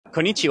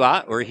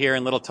Konnichiwa. We're here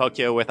in Little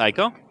Tokyo with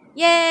Aiko.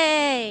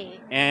 Yay!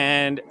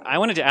 And I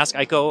wanted to ask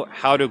Aiko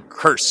how to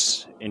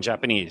curse in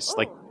Japanese.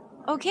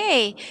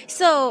 Okay,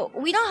 so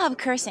we don't have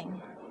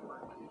cursing.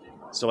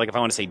 So if I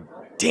want to say,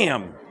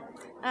 damn.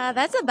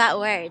 That's a bad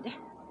word.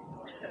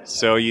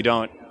 So you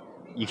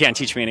can't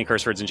teach me any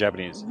curse words in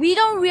Japanese. We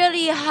don't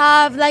really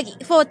have,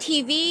 for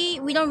TV,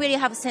 we don't really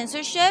have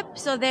censorship,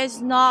 so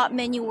there's not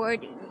many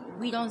words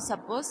we don't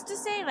supposed to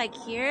say, like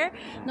here,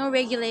 no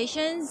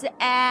regulations,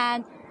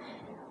 and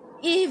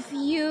if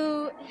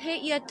you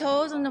hit your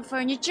toes on the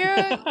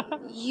furniture,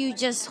 you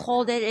just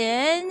hold it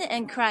in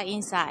and cry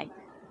inside.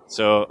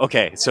 So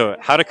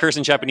how to curse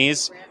in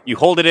Japanese, you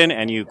hold it in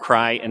and you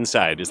cry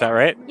inside. Is that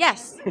right?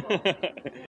 Yes.